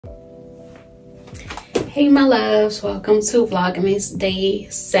Hey my loves, welcome to Vlogmas day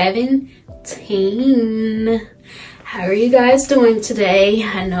 17. How are you guys doing today?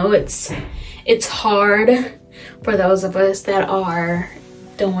 I know it's hard for those of us that are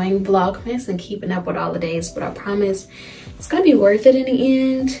doing Vlogmas and keeping up with all the days, but I promise it's gonna be worth it in the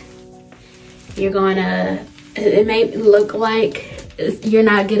end. It may look like you're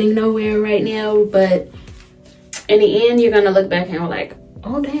not getting nowhere right now, but in the end you're gonna look back and you're like,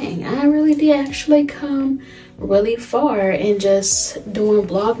 oh dang, I really did actually come really far in just doing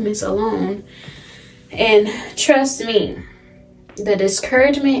Vlogmas alone. And trust me, the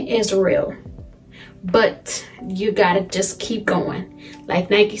discouragement is real, but you gotta just keep going.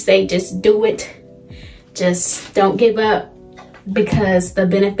 Like Nike say, just do it. Just don't give up, because the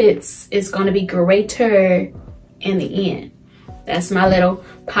benefits is gonna be greater in the end. That's my little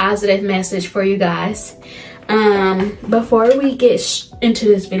positive message for you guys. Before we get into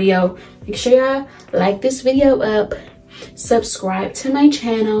this video, make sure y'all like this video up, subscribe to my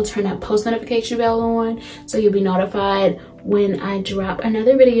channel, turn that post notification bell on so you'll be notified when I drop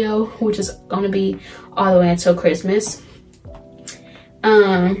another video, which is gonna be all the way until Christmas.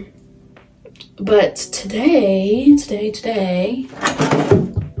 But today,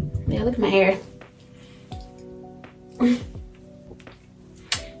 yeah, look at my hair.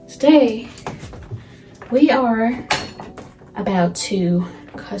 Today, we are about to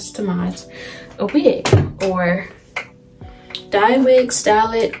customize a wig, or dye wig,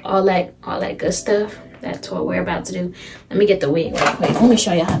 style it, all that good stuff. That's what we're about to do. Let me get the wig real quick. Let me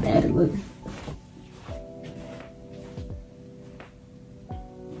show you how bad it looks.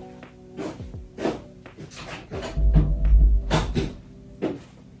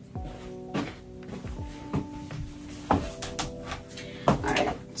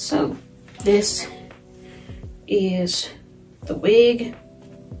 Alright, so this is the wig.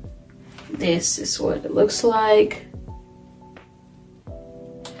 This is what it looks like.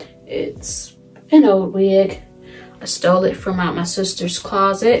 It's an old wig. I stole it from out my sister's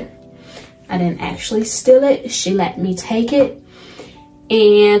closet. I didn't actually steal it. She let me take it.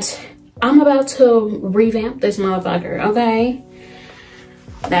 And I'm about to revamp this motherfucker, okay?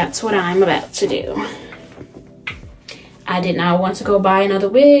 That's what I'm about to do. I did not want to go buy another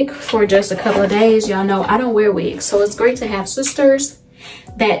wig for just a couple of days. Y'all know I don't wear wigs, so it's great to have sisters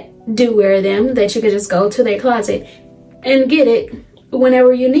that do wear them, that you could just go to their closet and get it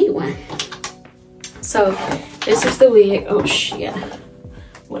whenever you need one. So this is the wig. Oh shit,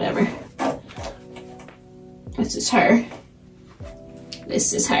 whatever. This is her.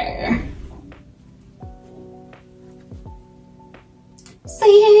 This is her. Say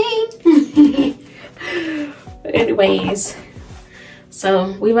hey. Anyways,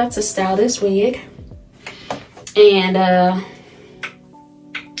 so we about to style this wig and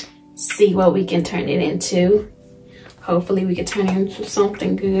see what we can turn it into. Hopefully we can turn it into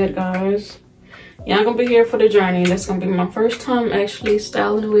something good, guys. Y'all gonna be here for the journey. That's gonna be my first time actually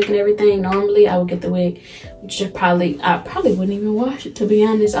styling the wig and everything. Normally I would get the wig, which I probably wouldn't even wash it, to be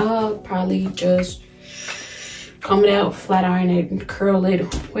honest. I'll probably just comb it out, flat iron it, curl it,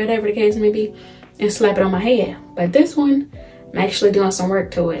 whatever the case may be, and slap it on my head. But this one, I'm actually doing some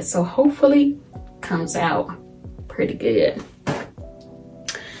work to it, so hopefully comes out pretty good.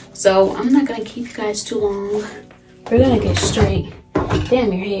 So I'm not gonna keep you guys too long. We're gonna get straight.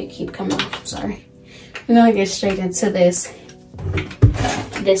 Damn, your head keep coming off, I'm sorry. We're gonna get straight into this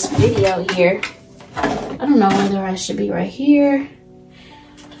video here. I don't know whether I should be right here.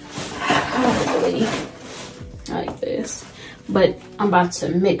 Probably like this, but I'm about to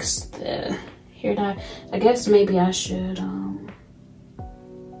mix the hair dye. I guess maybe I should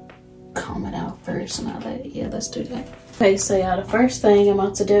comb it out first and all that. Yeah, let's do that. Okay, so yeah, the first thing I'm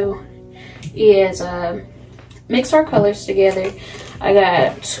about to do is mix our colors together. I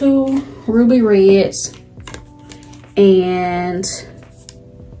got 2 ruby reds and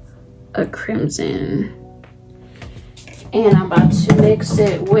a crimson, and I'm about to mix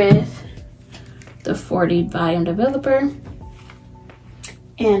it with the 40 volume developer,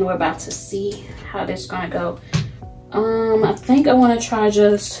 and we're about to see how this is gonna go. I think I want to try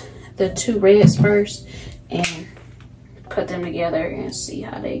just the 2 reds first and put them together and see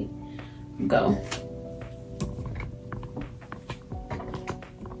how they go.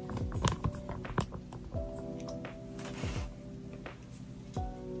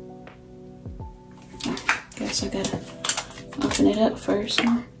 Guess I gotta open it up first,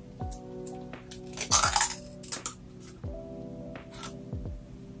 huh?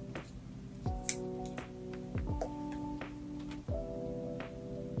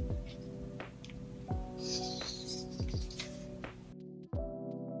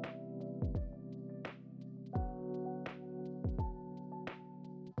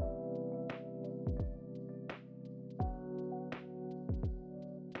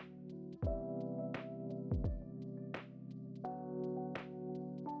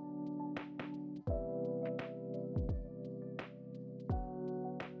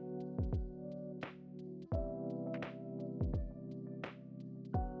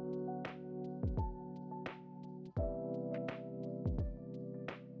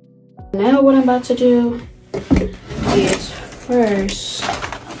 Now what I'm about to do is first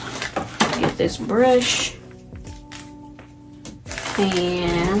get this brush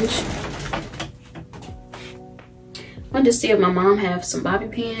and I want to see if my mom have some bobby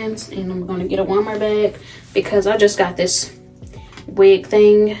pins, and I'm gonna get a warmer bag because I just got this wig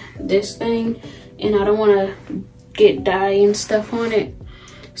thing, and I don't want to get dye and stuff on it.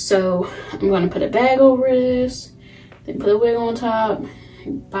 So I'm gonna put a bag over this, then put a wig on top,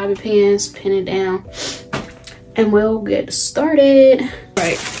 bobby pins, pin it down, and we'll get started. All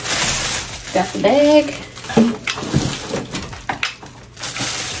right, got the bag.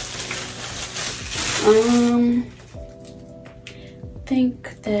 I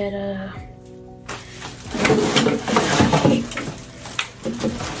think that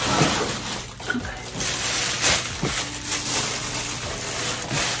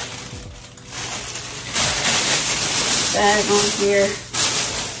bag on here.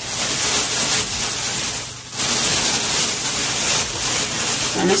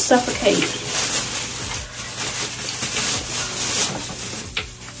 Gonna suffocate.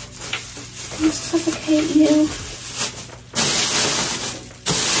 Gonna suffocate you.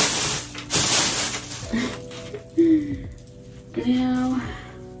 Now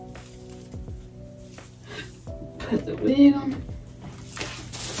put the wig on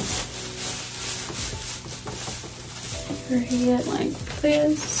her head like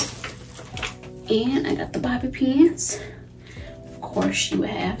this, and I got the bobby pins. Of course you would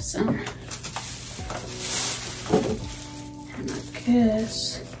have some, and I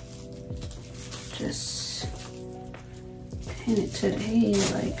guess just pin it to the head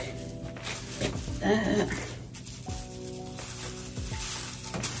like that.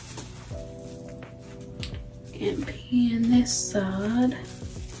 And pin this side.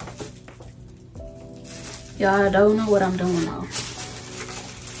 Y'all don't know what I'm doing though,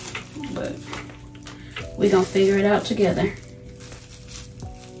 but we gonna figure it out together.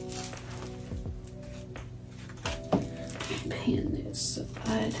 Pin this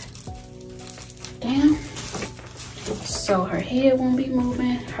side down so her head won't be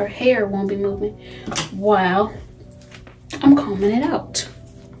moving, her hair won't be moving while I'm combing it out.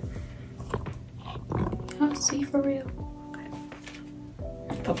 Y'all see for real? Okay.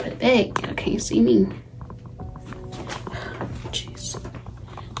 If I put it back, y'all can't see me.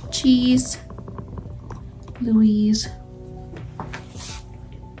 Cheese Louise.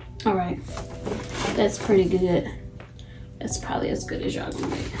 All right, that's pretty good. That's probably as good as y'all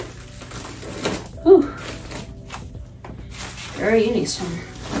gonna get. Whew. Girl, you need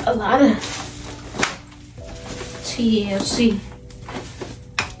a lot of TLC.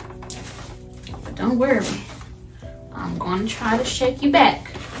 But don't worry, I'm gonna try to shake you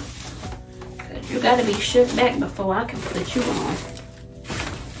back, cause you gotta be shook back before I can put you on.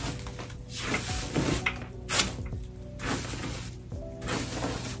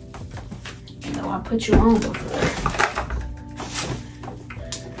 Put you on before.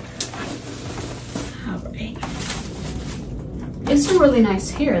 Alright. It's some really nice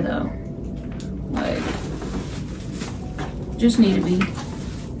hair though. Like, just need to be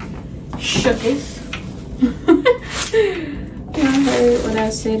shooketh. Y'all heard what I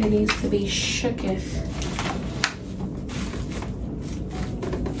said, it needs to be shooketh.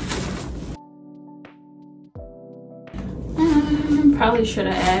 Probably should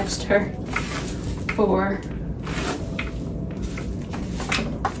have asked her for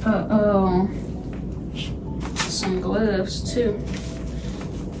some gloves too.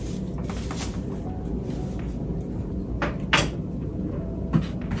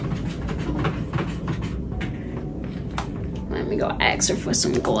 Let me go ask her for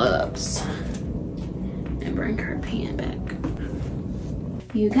some gloves and bring her pen back.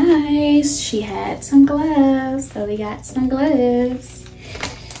 You guys, she had some gloves, so we got some gloves.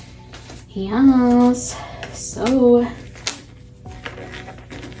 Yes, so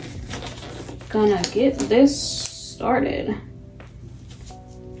gonna get this started.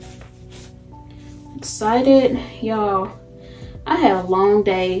 Excited, y'all. I had a long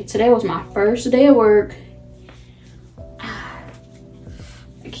day. Today was my first day of work.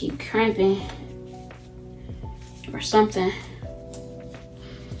 I keep cramping or something.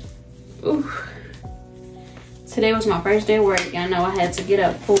 Ooh. Today was my first day of work. I know I had to get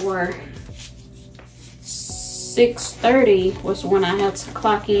up for 6:30 was when I had to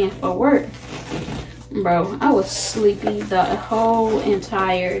clock in for work. Bro, I was sleepy the whole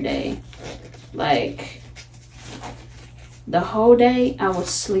entire day. Like, the whole day I was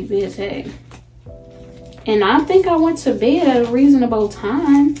sleepy as heck. And I think I went to bed at a reasonable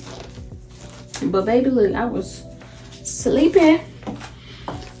time. But baby, look, I was sleepy.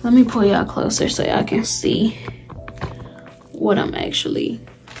 Let me pull y'all closer so y'all can see what I'm actually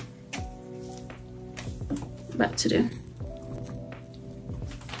about to do.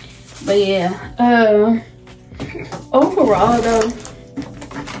 But yeah, overall though,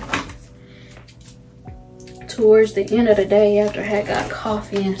 towards the end of the day after I had got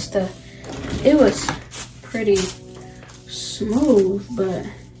coffee and stuff, it was pretty smooth, but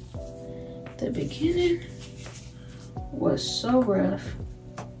the beginning was so rough.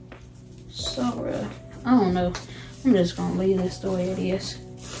 So rough. I don't know. I'm just gonna leave this the way it is.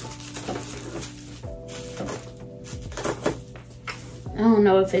 I don't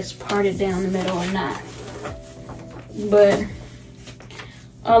know if it's parted down the middle or not. But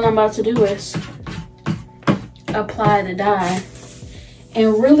all I'm about to do is apply the dye.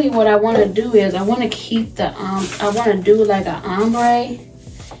 And really what I want to do is I want to keep the I want to do like an ombre-ish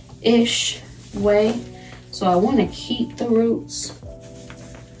way. So I want to keep the roots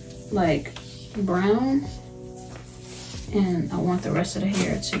like brown, and I want the rest of the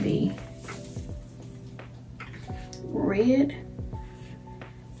hair to be red.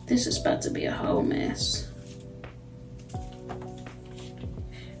 This is about to be a whole mess.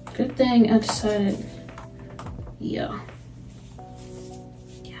 Good thing I decided, yeah,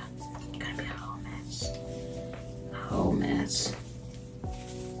 gotta be a whole mess. A whole mess.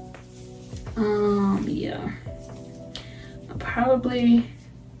 Yeah. I probably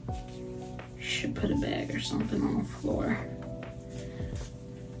should put a bag or something on the floor,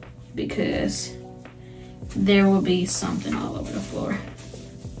 because there will be something all over the floor.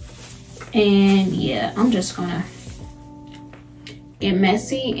 And yeah, I'm just gonna get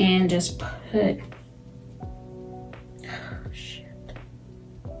messy and just put, oh shit,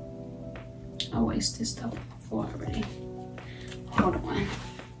 I wasted stuff on the floor already. Hold on.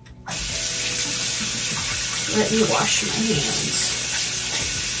 Let me wash my hands.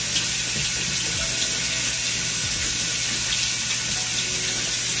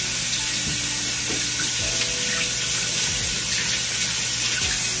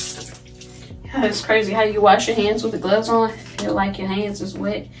 Yeah, it's crazy how you wash your hands with the gloves on. Feel like your hands is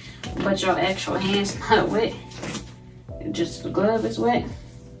wet, but your actual hands not wet. Just the glove is wet.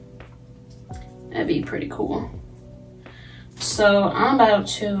 That'd be pretty cool. So I'm about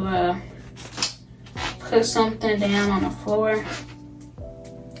to put something down on the floor,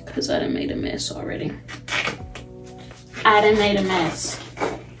 because I done made a mess already. I done made a mess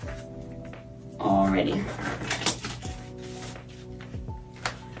already.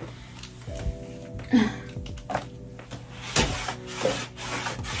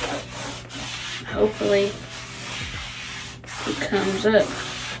 Hopefully it comes up.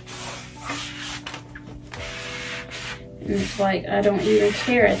 And it's like I don't even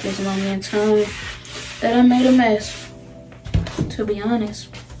care at this moment in time that I made a mess, to be honest.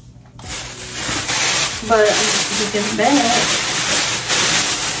 But if it's bad,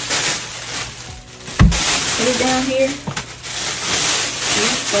 put it down here.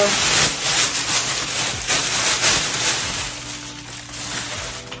 Let's go.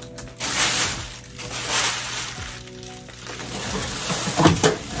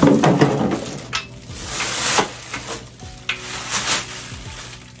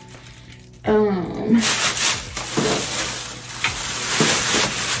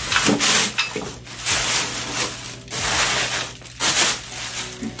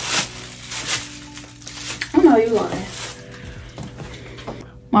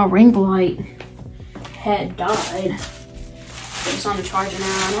 My ring light had died. It's on the charger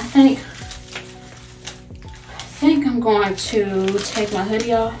now, and I think I'm going to take my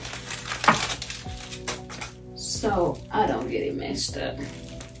hoodie off so I don't get it messed up.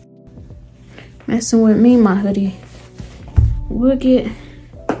 Messing with me, my hoodie will get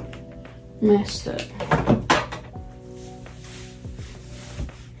messed up.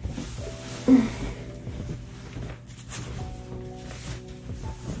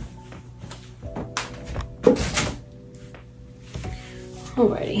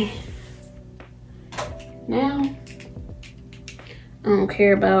 Alrighty. Now, I don't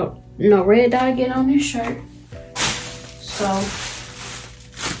care about no red dye get on this shirt. So,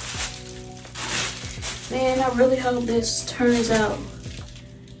 man, I really hope this turns out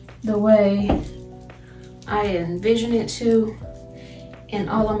the way I envision it to. And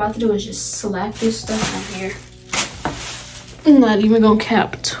all I'm about to do is just slap this stuff on here. I'm not even gonna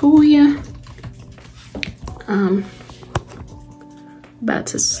cap to ya. About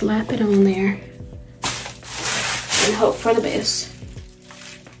to slap it on there and hope for the best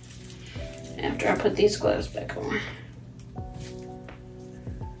after I put these gloves back on.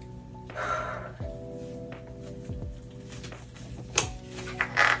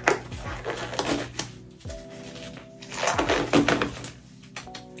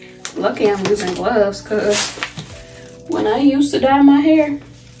 Lucky I'm using gloves, because when I used to dye my hair,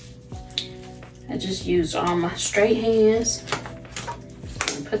 I just used all my straight hands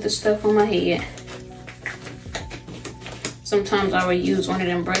and put the stuff on my head. Sometimes I would use one of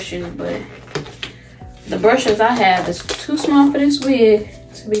them brushes, but the brushes I have is too small for this wig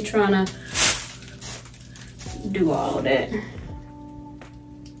to be trying to do all of that.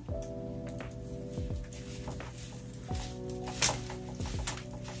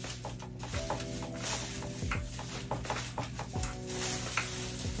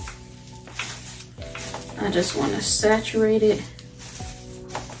 I just want to saturate it.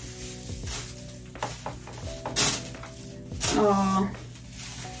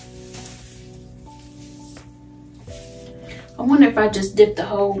 I wonder if I just dip the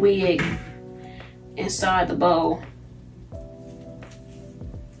whole wig inside the bowl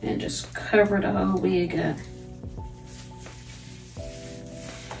and just cover the whole wig up.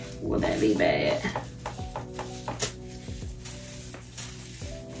 Will that be bad?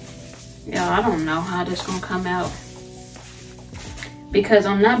 Yeah, I don't know how this gonna come out because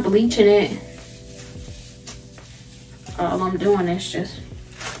I'm not bleaching it. All I'm doing is just,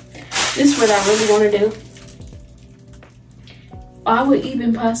 this is what I really want to do. I would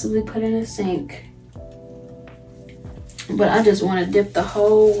even possibly put in a sink, but I just want to dip the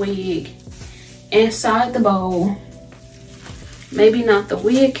whole wig inside the bowl. Maybe not the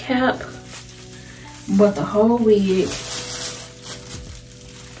wig cap, but the whole wig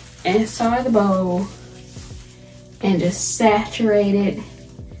inside the bowl and just saturate it.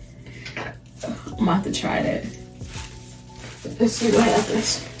 I'm about to try that. Let's see what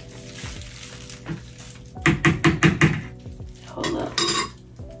happens. Hold up.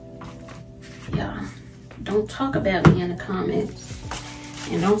 Y'all, don't talk about me in the comments.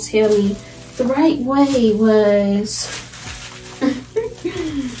 And don't tell me the right way was. I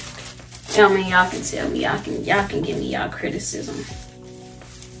mean, y'all can tell me. Y'all can give me y'all criticism.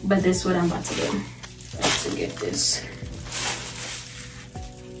 But this is what I'm about to do. I'm about to get this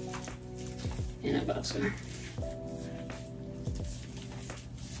in a butter.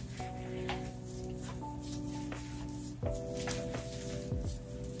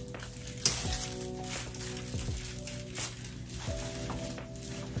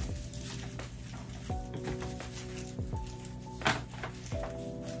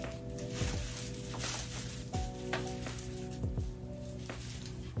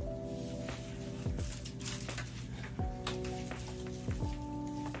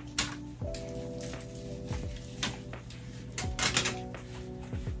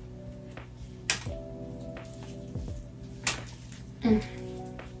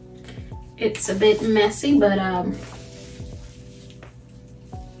 It's a bit messy, but alrighty.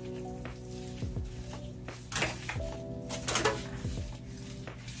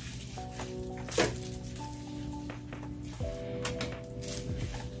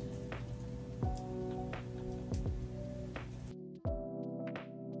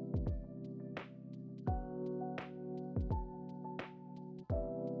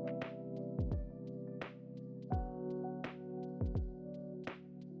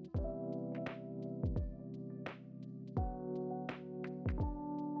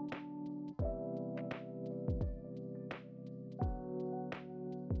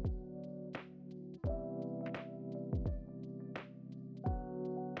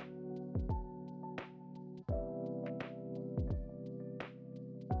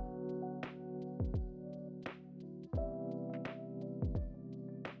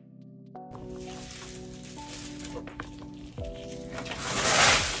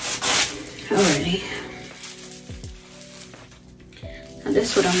 Now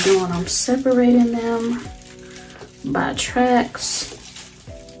this is what I'm doing. I'm separating them by tracks.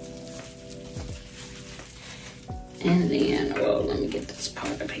 And then, well, let me get this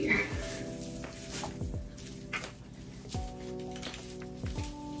part up here.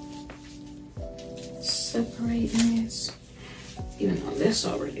 Separating this, even though this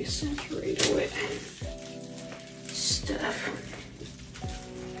already saturated with stuff.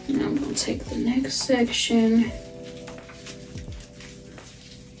 Now I'm gonna take the next section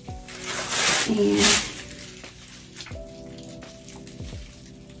and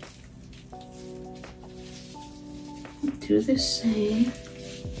do the same.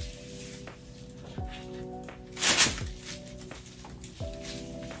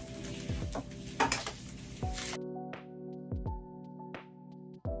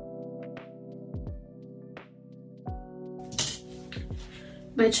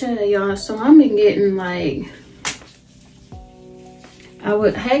 But yeah, y'all, so I've been getting like, I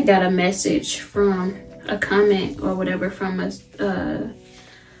had got a message from a comment or whatever from a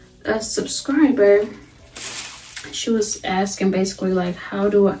a subscriber, she was asking basically like, how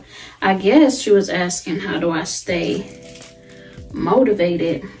do I guess she was asking, how do I stay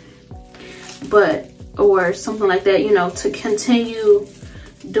motivated, or something like that, you know, to continue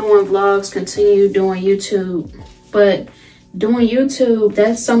doing vlogs, continue doing YouTube. But doing YouTube,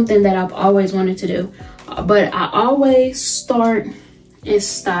 that's something that I've always wanted to do, but I always start and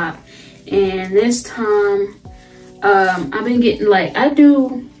stop. And this time I've been getting like, I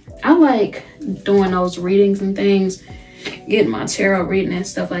like doing those readings and things, getting my tarot reading and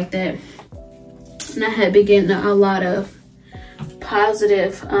stuff like that. And I had been getting a lot of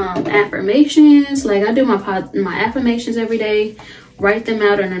positive affirmations. Like I do my affirmations every day, write them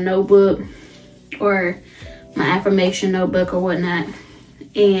out in a notebook or my affirmation notebook or whatnot,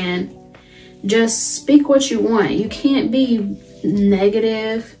 and just speak what you want. You can't be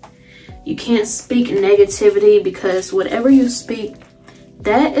negative. You can't speak negativity, because whatever you speak,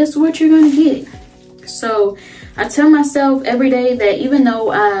 that is what you're gonna get. So I tell myself every day that even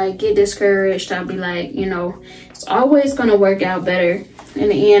though I get discouraged, I'll be like, you know, it's always gonna work out better in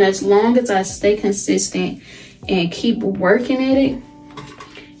the end. As long as I stay consistent and keep working at it,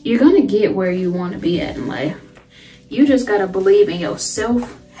 you're gonna get where you want to be at in life. You just gotta believe in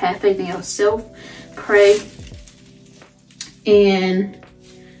yourself, have faith in yourself, pray, and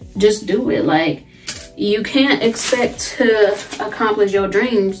just do it. Like, you can't expect to accomplish your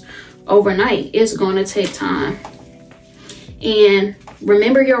dreams overnight. It's gonna take time. And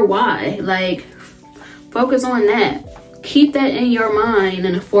remember your why. Like, focus on that. Keep that in your mind,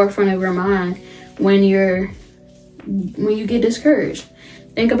 in the forefront of your mind when you get discouraged.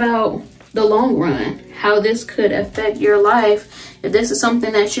 Think about the long run, how this could affect your life if this is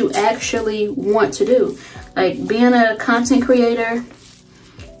something that you actually want to do. Like being a content creator,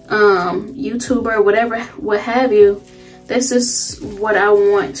 YouTuber, whatever, what have you, this is what I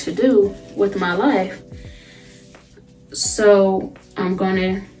want to do with my life. So I'm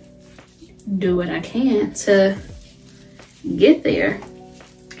gonna do what I can to get there.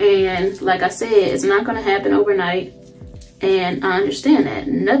 And like I said, it's not gonna happen overnight. And I understand that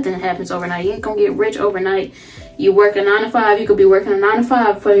nothing happens overnight. You ain't gonna get rich overnight. You work a 9 to 5, you could be working a 9 to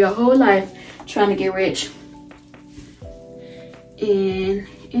 5 for your whole life trying to get rich. And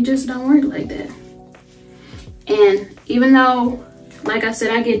it just don't work like that. And even though, like I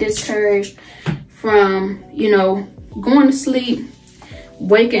said, I get discouraged from, you know, going to sleep,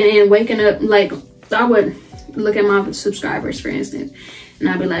 waking up, like I would look at my subscribers, for instance, and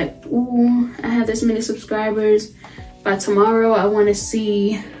I'd be like, ooh, I have this many subscribers. By tomorrow, I want to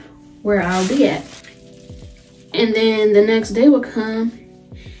see where I'll be at. And then the next day would come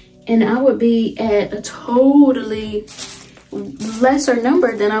and I would be at a totally lesser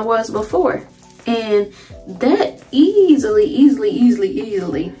number than I was before. And that easily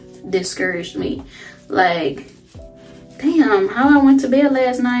discouraged me. Like, damn, how I went to bed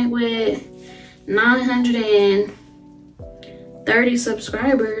last night with 930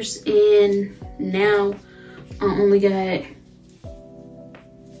 subscribers and now I only got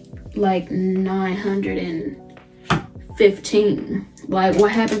like 915. Like,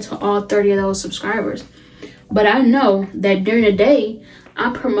 what happened to all 30 of those subscribers? But I know that during the day,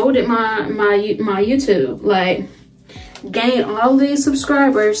 I promoted my YouTube, like gained all these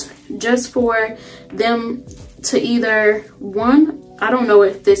subscribers just for them to either, one, I don't know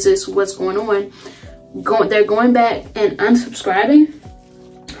if this is what's going on, they're going back and unsubscribing,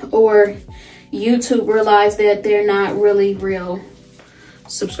 or YouTube realized that they're not really real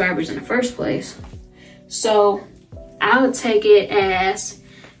subscribers in the first place. So I would take it as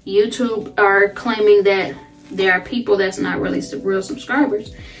YouTube are claiming that there are people that's not really real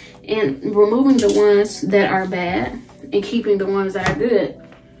subscribers and removing the ones that are bad and keeping the ones that are good.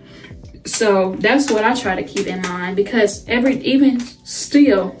 So that's what I try to keep in mind, because even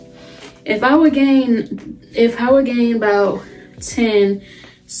still, if I would gain about 10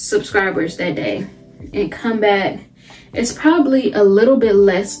 subscribers that day and come back, it's probably a little bit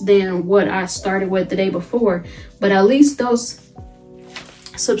less than what I started with the day before, but at least those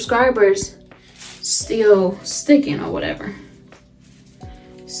subscribers still sticking or whatever.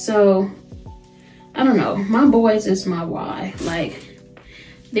 So I don't know, my boys is my why. Like,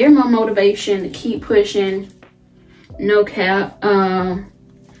 they're my motivation to keep pushing, no cap.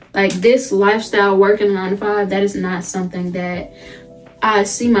 Like, this lifestyle, working a 9 to 5, that is not something that I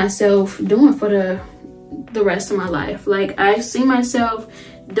see myself doing for the rest of my life. Like, I see myself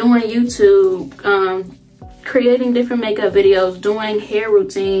doing YouTube, creating different makeup videos, doing hair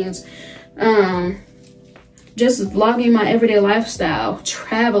routines, just vlogging my everyday lifestyle,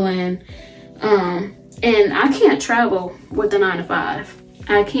 traveling, and I can't travel with the 9 to 5.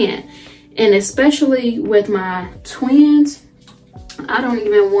 I can't. And especially with my twins, I don't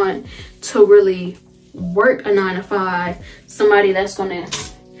even want to really work a 9-to-5. Somebody that's gonna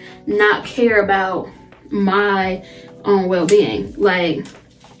not care about my own well-being. Like,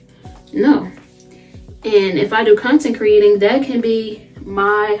 no. And if I do content creating, that can be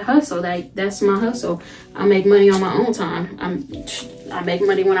my hustle. That's my hustle. I make money on my own time. I make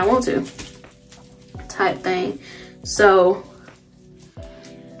money when I want to, type thing. So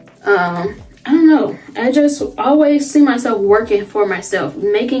I don't know, I just always see myself working for myself,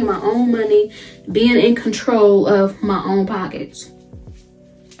 making my own money, being in control of my own pockets.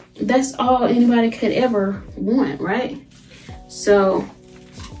 That's all anybody could ever want, right? So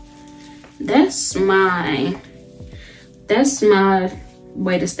that's my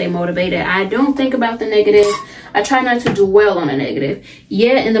way to stay motivated. I don't think about the negative. I try not to dwell on the negative.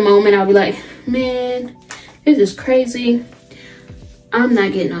 Yeah, in the moment I'll be like, man, this is crazy. I'm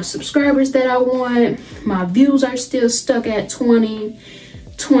not getting those subscribers that I want. My views are still stuck at 20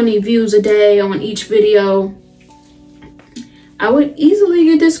 views a day on each video. I would easily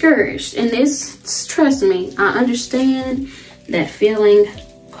get discouraged. And it's, trust me, I understand that feeling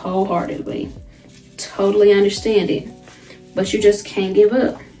wholeheartedly. Totally understand it. But you just can't give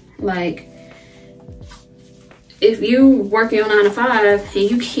up. Like, if you working on 9-to-5 and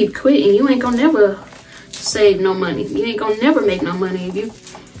you keep quitting, you ain't gonna never save no money. You ain't gonna never make no money.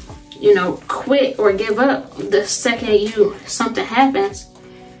 If you know, quit or give up the second something happens,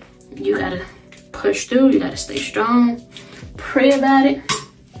 you gotta push through. You gotta stay strong, pray about it,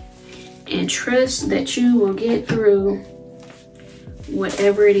 and trust that you will get through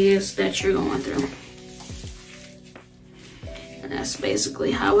whatever it is that you're going through. And that's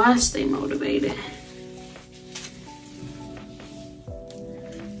basically how I stay motivated.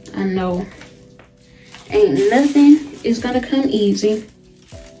 I know ain't nothing is gonna come easy.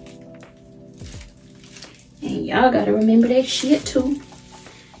 And y'all gotta remember that shit too.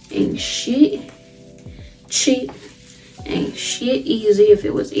 Ain't shit cheap. Ain't shit easy. If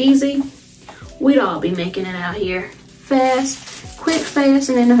it was easy, we'd all be making it out here. Fast, quick, fast,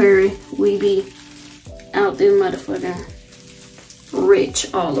 and in a hurry. We be out there motherfucking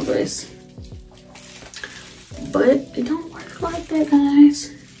rich, all of us. But it don't work like that,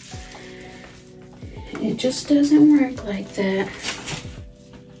 guys. It just doesn't work like that.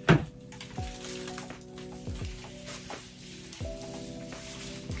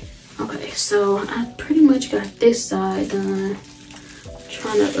 Okay, so I pretty much got this side done. I'm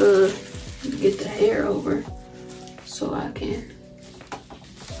trying to get the hair over so I can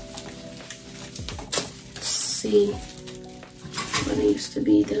see what needs to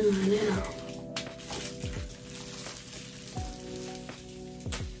be done now.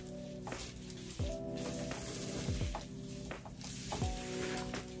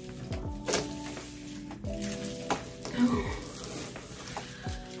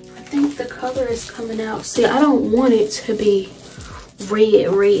 Color is coming out. See, I don't want it to be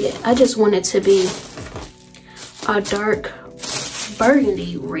red. I just want it to be a dark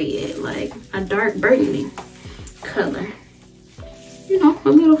burgundy red, like a dark burgundy color. You know, a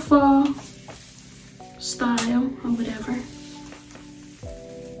little fall style or whatever.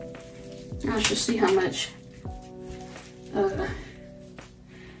 I should see how much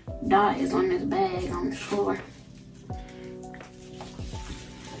dye is on this bag on this floor.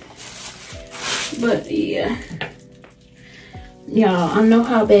 But yeah, y'all, I know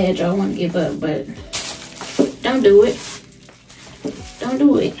how bad y'all want to give up, but don't do it. Don't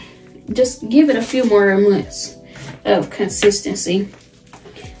do it. Just give it a few more months of consistency.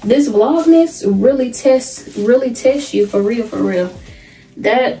 This Vlogmas really tests you for real.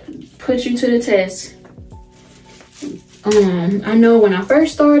 That puts you to the test. I know when I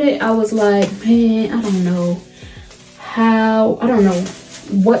first started, I was like, man, I don't know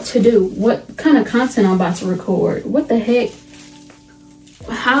what to do, what kind of content I'm about to record. What the heck?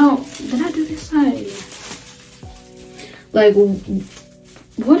 How did I do this side? Like,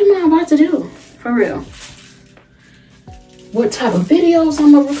 what am I about to do? For real. What type of videos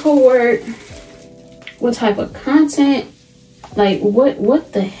I'm gonna record? What type of content? Like,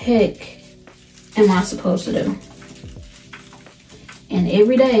 what the heck am I supposed to do? And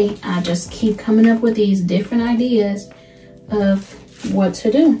every day, I just keep coming up with these different ideas of what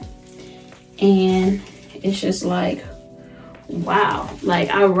to do. And it's just like, wow.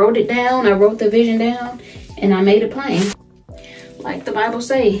 Like, I wrote it down, I wrote the vision down, and I made it plain. Like the Bible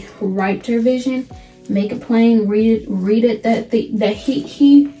say, write your vision, make it plain, read it that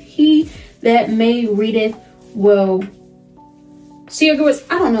he that may read it will see your goodness.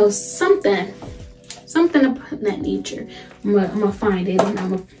 I don't know, something something of that nature. I'm gonna find it and I'm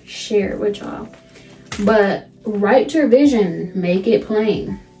gonna share it with y'all. But write your vision, make it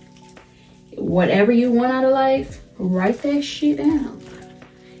plain. Whatever you want out of life, write that shit down.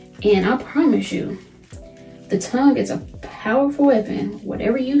 And I promise you, the tongue is a powerful weapon.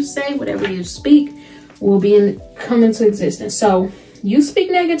 Whatever you say, whatever you speak will come into existence. So you speak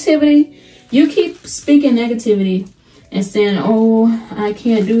negativity, you keep speaking negativity and saying, oh, I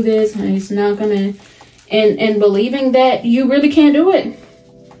can't do this, it's not gonna, and believing that you really can't do it.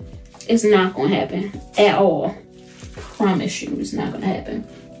 It's not gonna happen at all. Promise you, it's not gonna happen.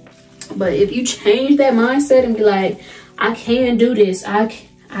 But if you change that mindset and be like, I can do this, I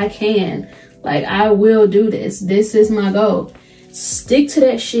can, like, I will do this, this is my goal. Stick to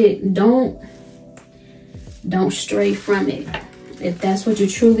that shit. Don't stray from it. If that's what you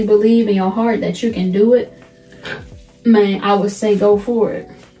truly believe in your heart that you can do it, man, I would say go for it.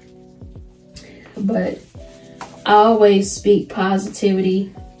 But I always speak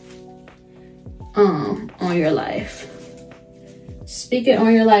positivity on your life. Speak it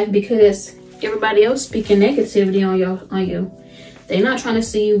on your life, because everybody else speaking negativity on you. They're not trying to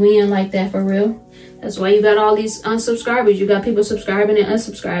see you win like that for real. That's why you got all these unsubscribers. You got people subscribing and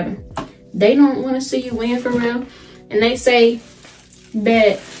unsubscribing. They don't want to see you win for real. And they say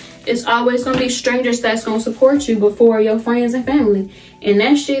that it's always going to be strangers that's going to support you before your friends and family. And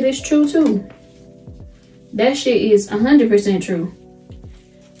that shit is true too. That shit is 100% true.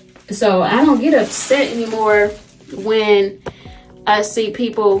 So I don't get upset anymore when I see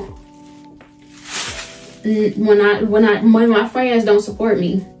people, when my friends don't support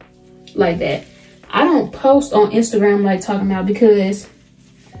me like that. I don't post on Instagram like talking about, because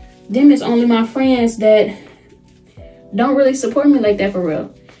them is only my friends that don't really support me like that for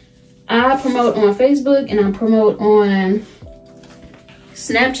real. I promote on Facebook and I promote on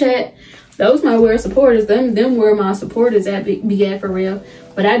Snapchat. Those my real supporters. Them were my supporters at be at for real.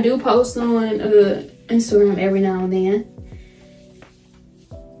 But I do post on Instagram every now and then.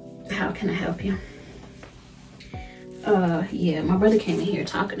 How can I help you? Yeah, my brother came in here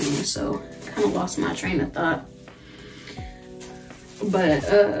talking to me, so kind of lost my train of thought. But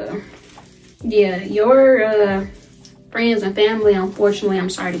yeah, your friends and family, unfortunately, I'm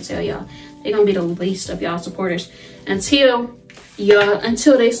sorry to tell y'all, they're gonna be the least of y'all supporters until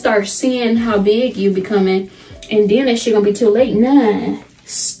they start seeing how big you becoming, and then that shit gonna be too late. Nah,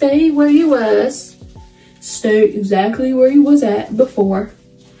 stay where you was, stay exactly where you was at before,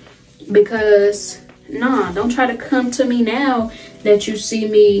 because nah, don't try to come to me now that you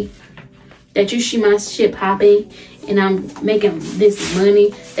see my shit popping and I'm making this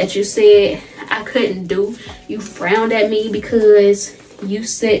money that you said I couldn't do. You frowned at me because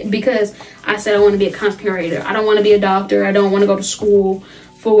I said I want to be a content creator. I don't want to be a doctor. I don't want to go to school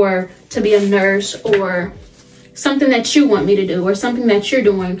to be a nurse, or something that you want me to do, or something that you're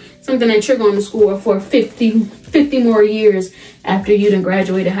doing, something that you're going to school for 50 more years after you done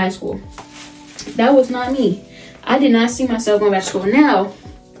graduated high school. That was not me. I did not see myself going back to school. Now,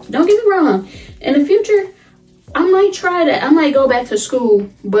 don't get me wrong. In the future, I might try that. I might go back to school,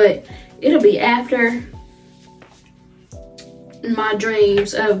 but it'll be after my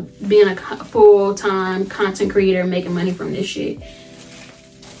dreams of being a full-time content creator, making money from this shit.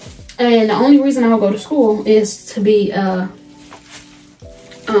 And the only reason I'll go to school is to be a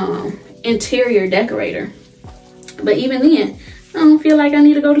interior decorator. But even then, I don't feel like I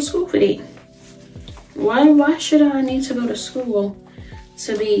need to go to school for that. Why should I need to go to school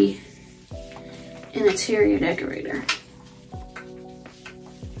to be an interior decorator?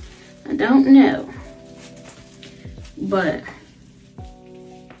 I don't know. But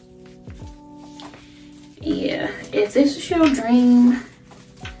yeah, if this is your dream,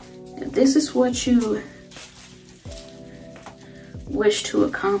 if this is what you wish to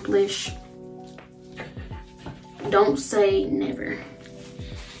accomplish, don't say never.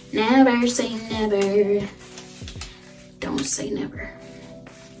 Never say never. Don't say never.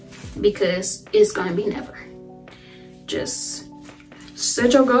 Because it's gonna be never. Just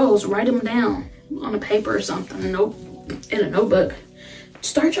set your goals, write them down on a paper or something, in a notebook.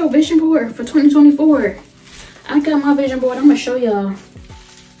 Start your vision board for 2024. I got my vision board. I'm gonna show y'all.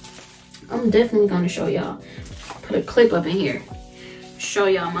 I'm definitely gonna show y'all. Put a clip up in here. Show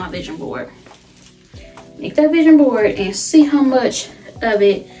y'all my vision board. Make that vision board and see how much of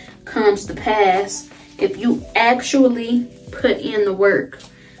it comes to pass if you actually put in the work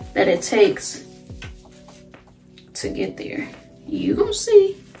that it takes to get there. You're gonna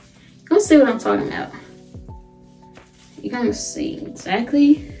see. You're gonna see what I'm talking about. You're gonna see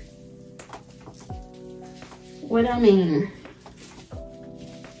exactly what I mean.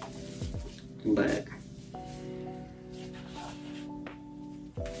 But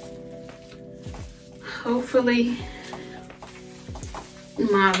hopefully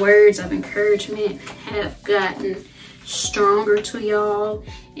my words of encouragement have gotten stronger to y'all,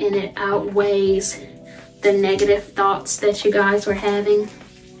 and it outweighs the negative thoughts that you guys were having.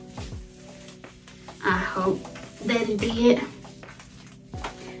 I hope that it did.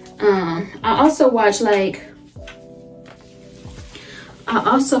 I also watch like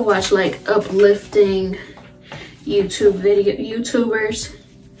uplifting YouTubers,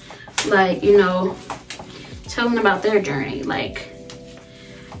 like, you know, telling about their journey, like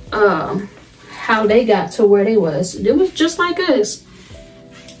how they got to where they was. It was just like us,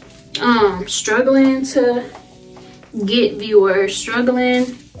 struggling to get viewers,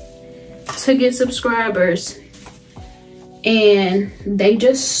 struggling to get subscribers, and they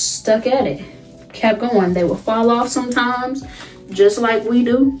just stuck at it, kept going. They would fall off sometimes, just like we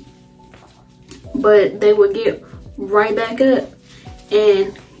do, but they would get right back up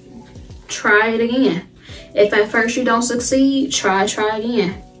and try it again. If at first you don't succeed, try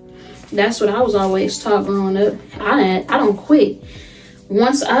again. That's what I was always taught growing up. I don't quit.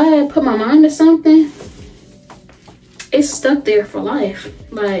 Once I put my mind to something, it's stuck there for life.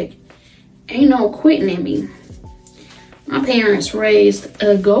 Like, ain't no quitting in me. My parents raised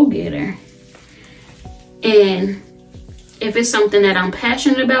a go-getter. And if it's something that I'm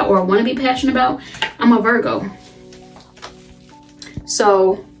passionate about or want to be passionate about, I'm a Virgo.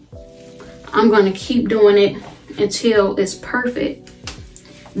 So I'm going to keep doing it until it's perfect.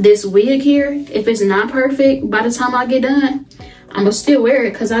 This wig here, if it's not perfect, by the time I get done, I'm going to still wear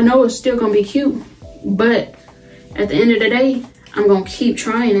it because I know it's still going to be cute. But at the end of the day, I'm going to keep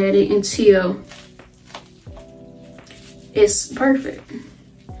trying at it until it's perfect.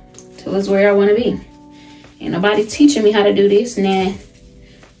 Till it's where I want to be. Ain't nobody teaching me how to do this. Nah.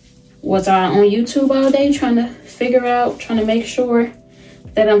 Was I on YouTube all day trying to figure out, trying to make sure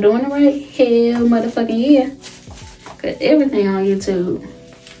that I'm doing it right? Hell motherfucking yeah. Got everything on YouTube.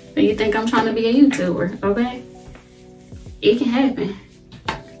 So you think I'm trying to be a YouTuber, okay? It can happen.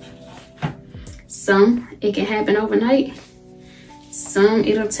 Some, it can happen overnight. Some,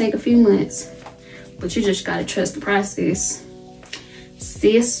 it'll take a few months. But you just gotta trust the process.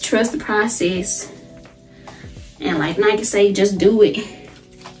 Sis, trust the process. And like Nike say, just do it.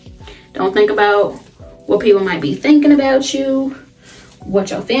 Don't think about what people might be thinking about you,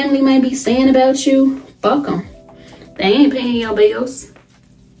 what your family might be saying about you. Fuck them. They ain't paying your bills.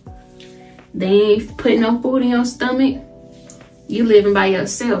 They ain't putting no food in your stomach. You living by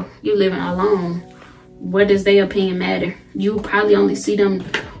yourself. You living alone. What does their opinion matter? You probably only see them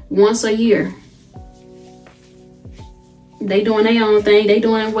once a year. They doing their own thing. They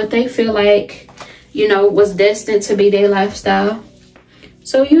doing what they feel like, you know, was destined to be their lifestyle.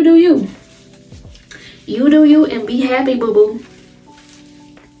 So you do you. You do you and be happy, boo-boo.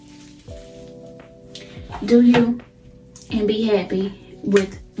 Do you and be happy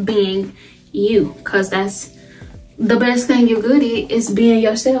with being you. Because that's the best thing you're good at, is being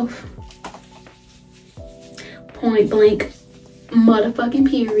yourself. Point blank, motherfucking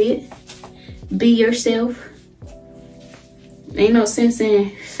period. Be yourself. Ain't no sense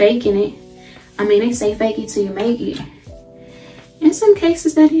in faking it. I mean, they say fake it till you make it. In some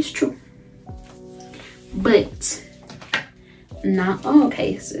cases, that is true. But not all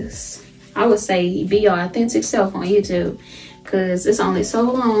cases. I would say be your authentic self on YouTube. Because it's only so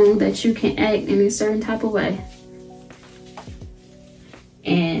long that you can act in a certain type of way.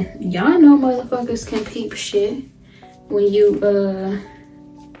 And y'all know motherfuckers can peep shit when you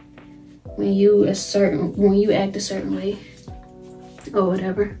act a certain way or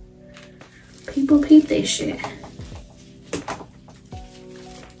whatever. People peep their shit.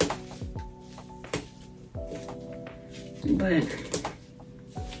 But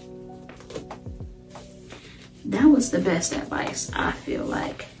that was the best advice I feel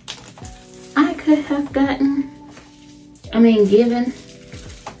like I could have gotten. I mean, given.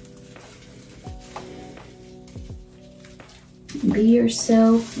 Be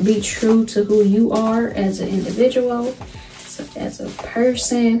yourself. Be true to who you are as an individual, as a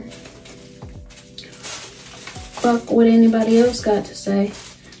person. Fuck what anybody else got to say,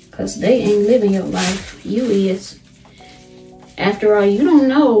 because they ain't living your life. You is. After all, you don't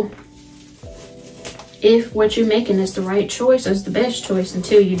know if what you're making is the right choice or is the best choice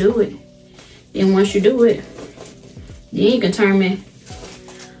until you do it. Then once you do it, then you can determine,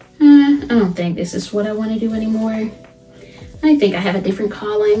 I don't think this is what I want to do anymore. I think I have a different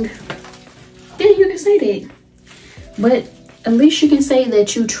calling. Yeah, you can say that. But at least you can say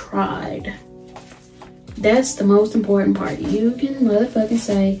that you tried. That's the most important part. You can motherfucking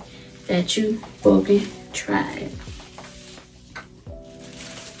say that you fucking tried.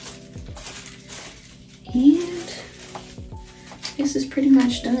 And this is pretty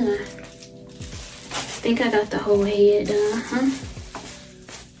much done. I think I got the whole head done, huh?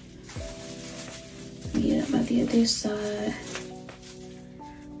 Yeah, I'm about to get this side.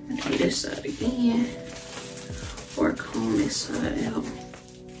 I'm gonna do this side again. Or comb this side out.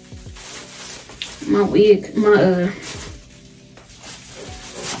 My wig, my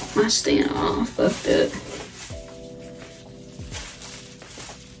stand all fucked up.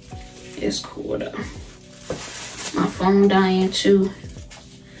 It's cool though. My phone dying too.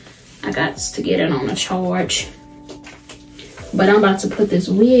 I got to get it on a charge. But I'm about to put this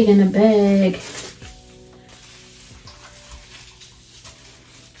wig in the bag.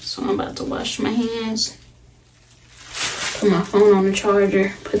 So I'm about to wash my hands. Put my phone on the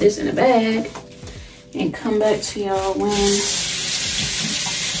charger. Put this in the bag. And come back to y'all when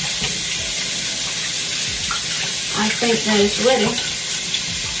I think that it's ready.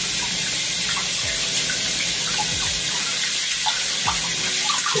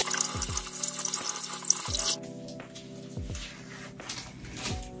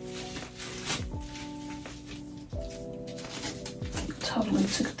 Totally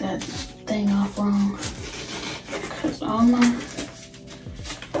took that thing off wrong. Cause all my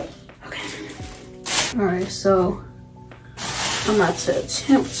Alright, so I'm about to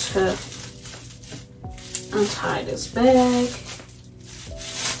attempt to untie this bag.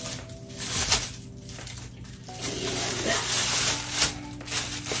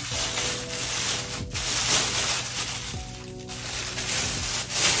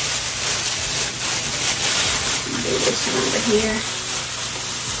 And do this over here.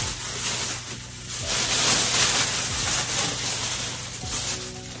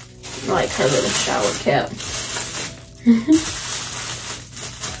 Like her little shower cap.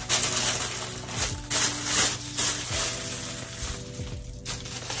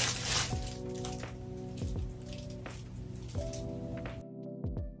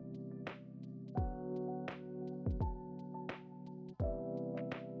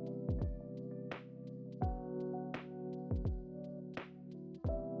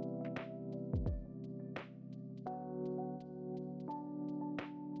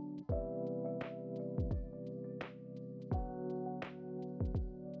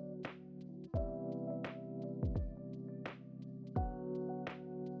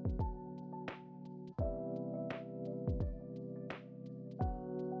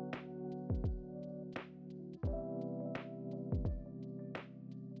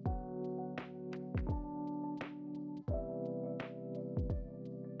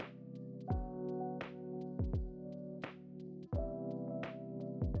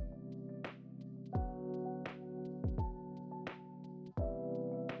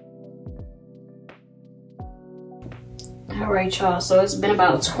 All right, y'all, so it's been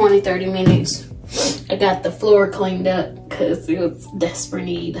about 20-30 minutes. I got the floor cleaned up because it was desperate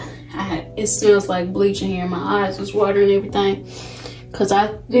need. It smells like bleach in here. My eyes was watering and everything because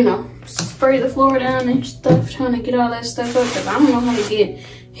I, you know, spray the floor down and stuff, trying to get all that stuff up because I don't know how to get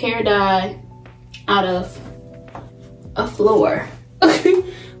hair dye out of a floor.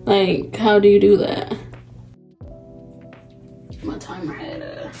 Like, how do you do that? My timer had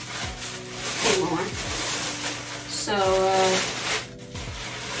came on. So,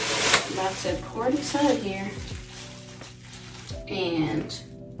 I'm about to pour this out here. And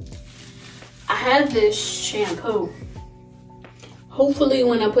I had this shampoo. Hopefully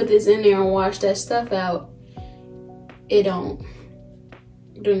when I put this in there and wash that stuff out, it don't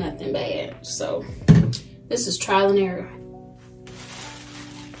do nothing bad. So, this is trial and error.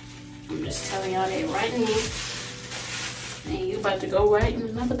 I'm just telling y'all that right now. And you about to go right in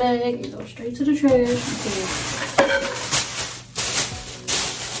another bag and go straight to the trash.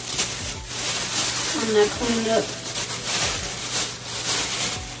 I'm not cleaned up.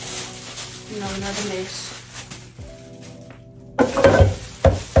 No, another mess.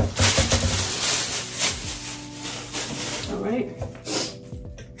 All right.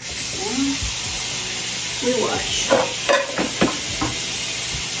 And we wash.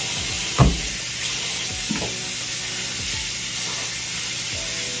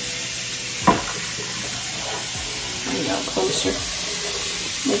 Bring it out closer.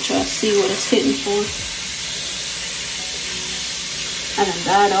 Let y'all see what it's hitting for. I done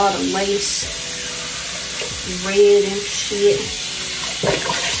dyed all the lace red and shit.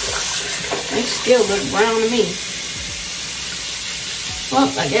 They still look brown to me. Well,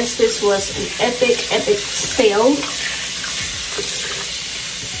 I guess this was an epic fail.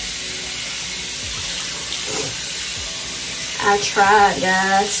 I tried,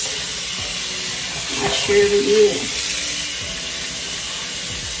 guys. I surely did.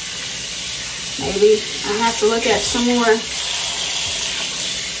 Maybe I have to look at some more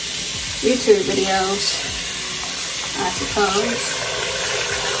YouTube videos, I suppose.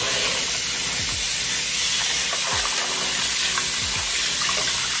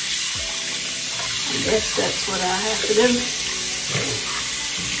 I guess that's what I have to do.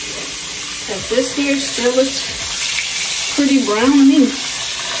 Because this here still looks pretty brown to me.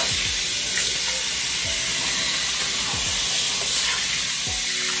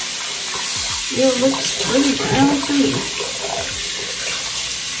 Still looks pretty brown to me.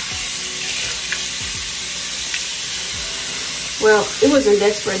 Well, it was in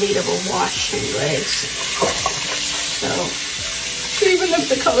desperate need of a wash anyways. So, even if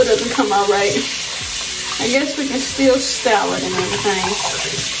the color doesn't come out right, I guess we can still style it and everything.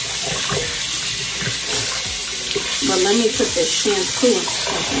 But let me put this shampoo and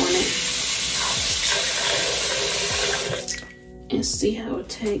stuff on it and see how it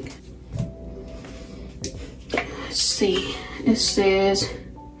takes. Let's see. It says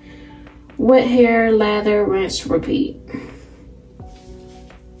wet hair, lather, rinse, repeat.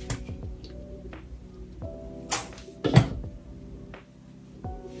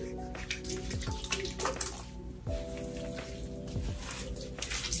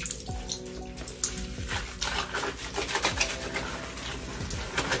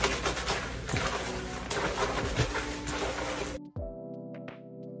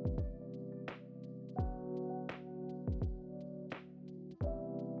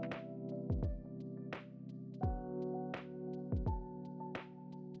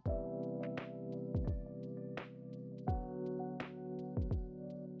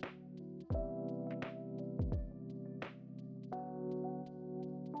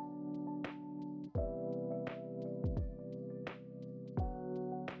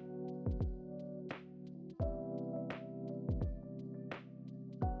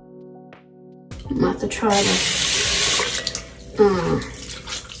 I'm about to try to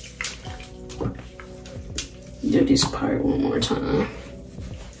do this part one more time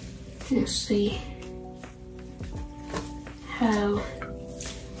and see how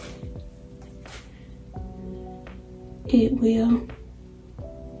it will.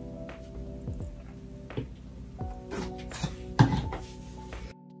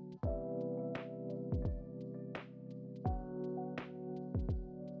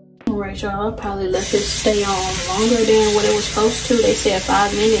 Alright y'all, I'll probably let this stay on longer than what it was supposed to. They said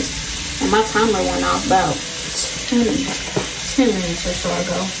 5 minutes and my timer went off about 10 minutes or so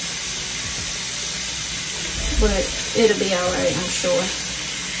ago. But it'll be alright, I'm sure.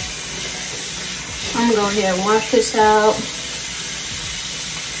 I'm gonna go ahead and wash this out.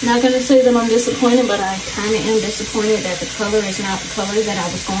 Not gonna say that I'm disappointed, but I kinda am disappointed that the color is not the color that I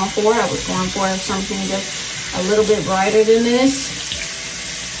was going for. I was going for something just a little bit brighter than this.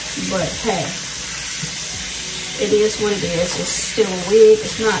 But hey, it is what it is. It's still a wig.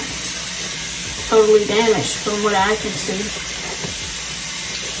 It's not totally damaged from what I can see.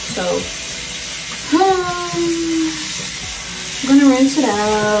 So, I'm gonna rinse it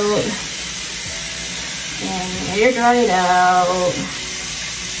out and air dry it out.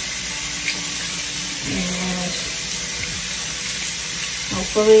 And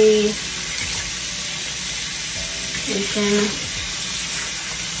hopefully we can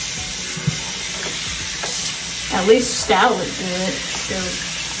at least style it good.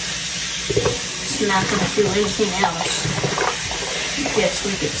 It's not gonna do anything else. I guess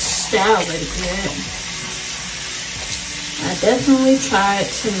we could style it good. I definitely tried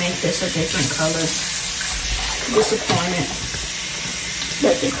to make this a different color. Disappointed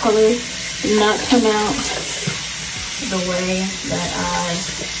that the color did not come out the way that I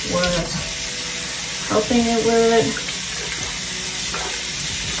was hoping it would.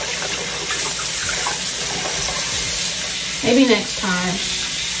 Maybe next time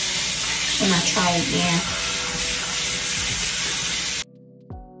when I try again.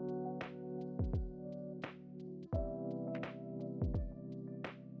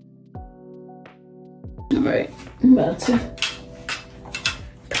 Alright, I'm about to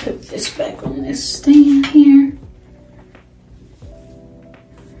put this back on this stand here.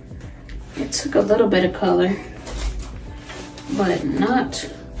 It took a little bit of color, but not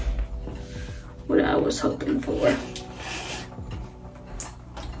what I was hoping for.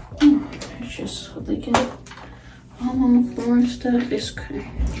 Just licking all on the floor and stuff.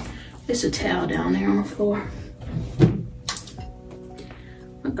 It's a towel down there on the floor.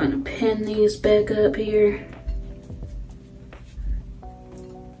 I'm gonna pin these back up here.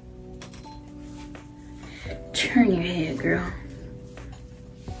 Turn your head, girl.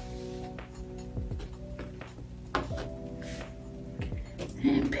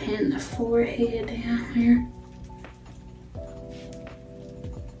 And pin the forehead down here.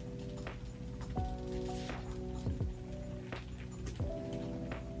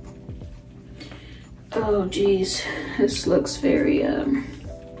 Oh geez, this looks very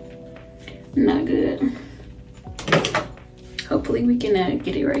not good. Hopefully we can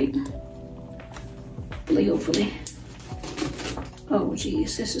get it right. Hopefully. Oh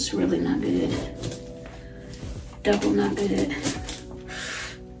geez, this is really not good. Double not good.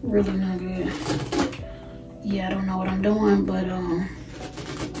 Really not good. Yeah, I don't know what I'm doing, but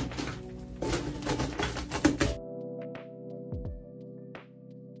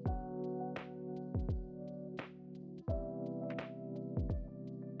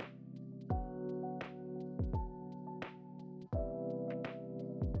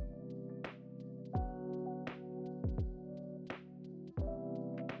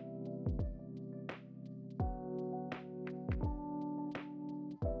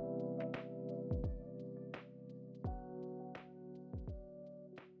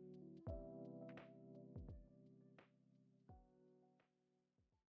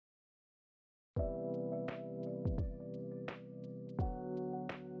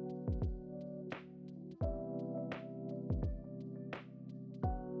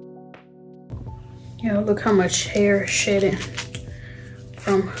yeah, look how much hair is shedding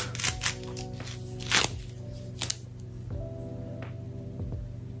from.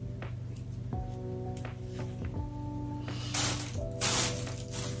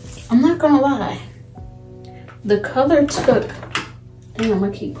 I'm not gonna lie, the color took, damn, I'm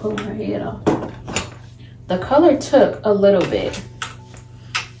gonna keep pulling her head off. The color took a little bit,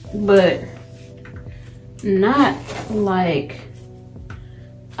 but not like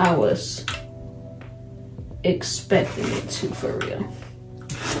I was expecting it to, for real,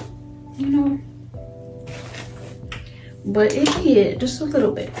 you know. But it did just a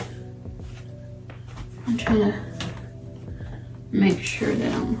little bit. I'm trying to make sure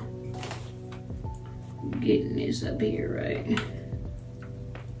that I'm getting this up here right,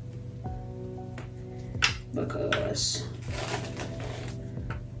 because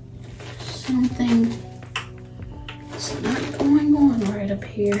something is not going on right up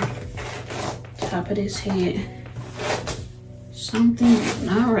here. Top of this head. Something is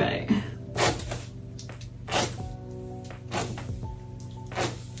not right.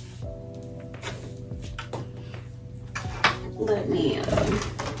 Let me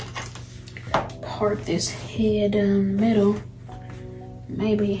part this head down the middle.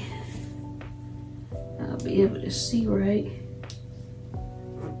 Maybe I'll be able to see right.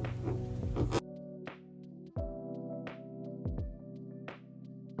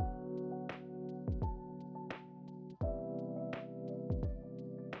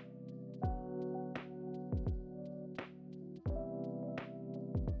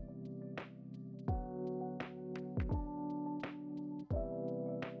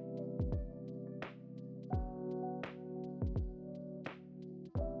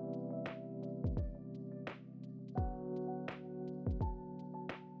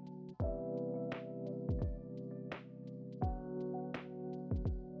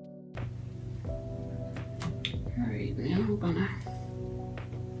 Alright, now I'm gonna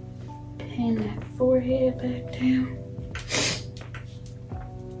pin that forehead back down.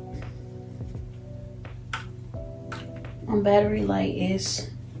 My battery light is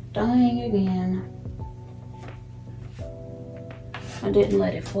dying again. I didn't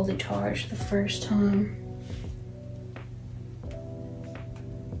let it fully charge the first time.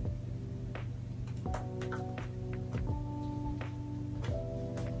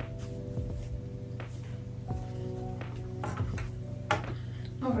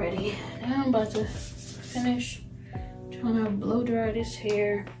 Alrighty, now I'm about to finish trying to blow dry this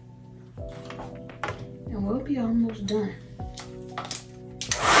hair, and we'll be almost done.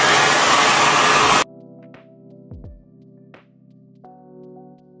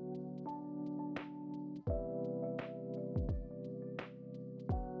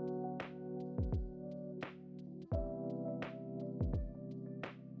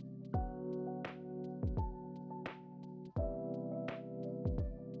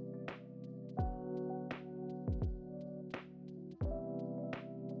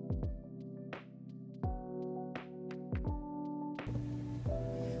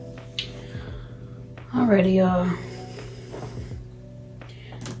 Alrighty, y'all.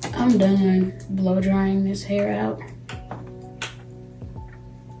 I'm done blow drying this hair out.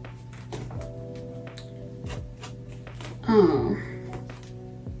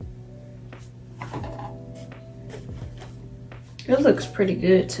 It looks pretty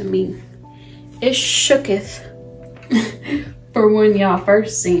good to me. It shooketh, for when y'all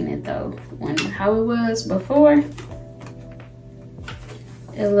first seen it though. How it was before,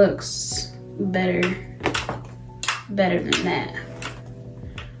 it looks better than that.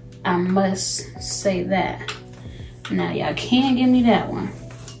 I must say that. Now y'all can give me that one.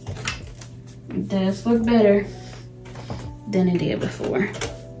 It does look better than it did before.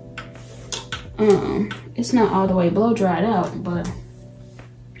 It's not all the way blow dried out, but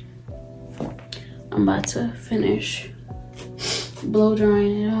I'm about to finish blow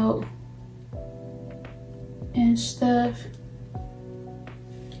drying it out and stuff.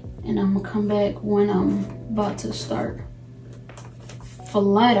 And I'm gonna come back when I'm about to start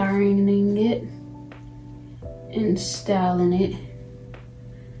flat ironing it and styling it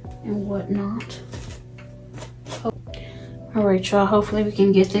and whatnot. All right, y'all, hopefully we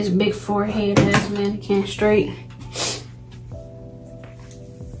can get this big forehead ass mannequin straight.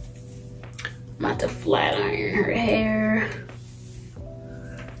 I'm about to flat iron her hair.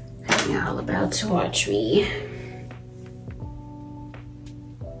 And y'all about to watch me.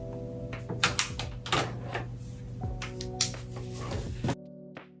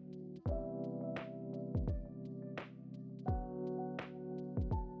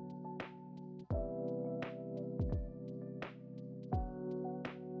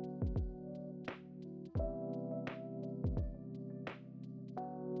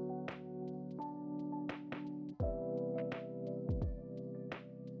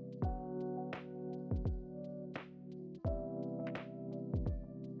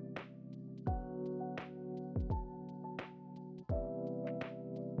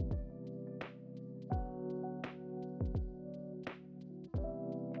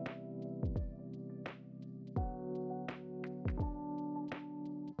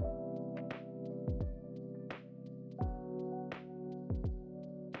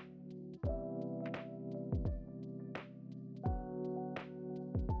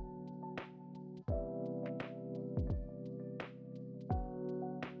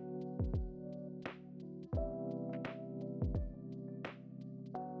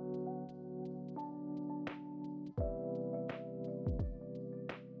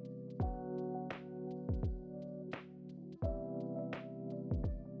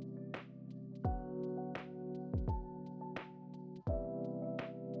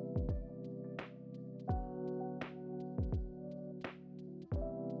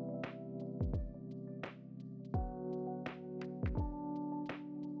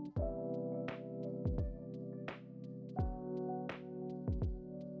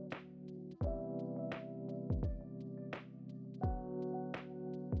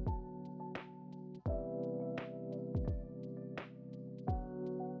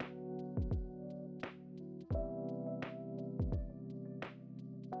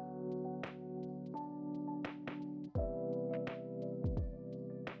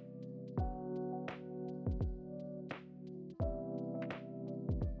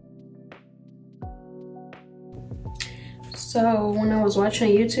 So when I was watching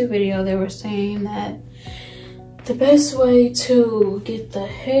a YouTube video, they were saying that the best way to get the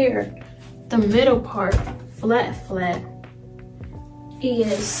hair, the middle part, flat,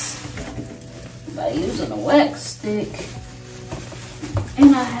 is by using a wax stick.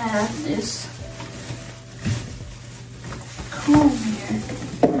 And I have this comb here.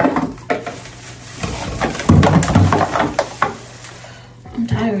 I'm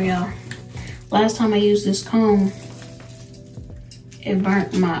tired, y'all. Last time I used this comb, it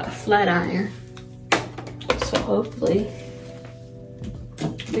burnt my flat iron. So hopefully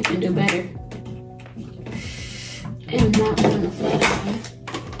we can do better and not burn the flat iron.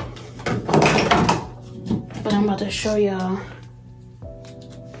 But I'm about to show y'all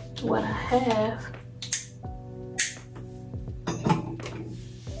what I have.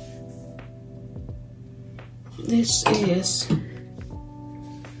 This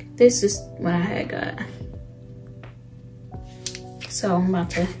is what I had got. So I'm about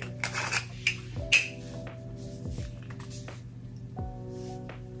to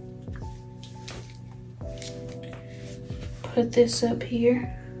put this up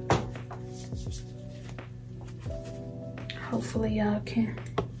here. Hopefully y'all can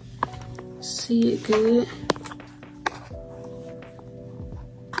see it good.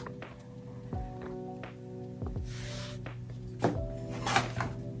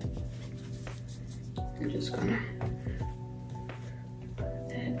 I'm just gonna put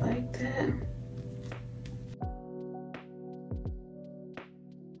that like that.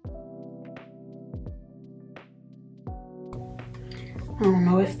 I don't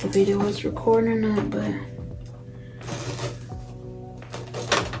know if the video was recording or not, but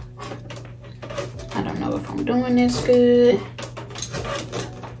I don't know if I'm doing this good.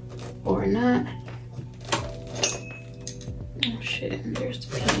 not. Oh shit, there's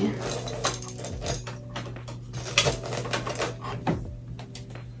the pen.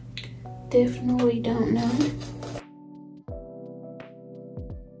 Definitely don't know.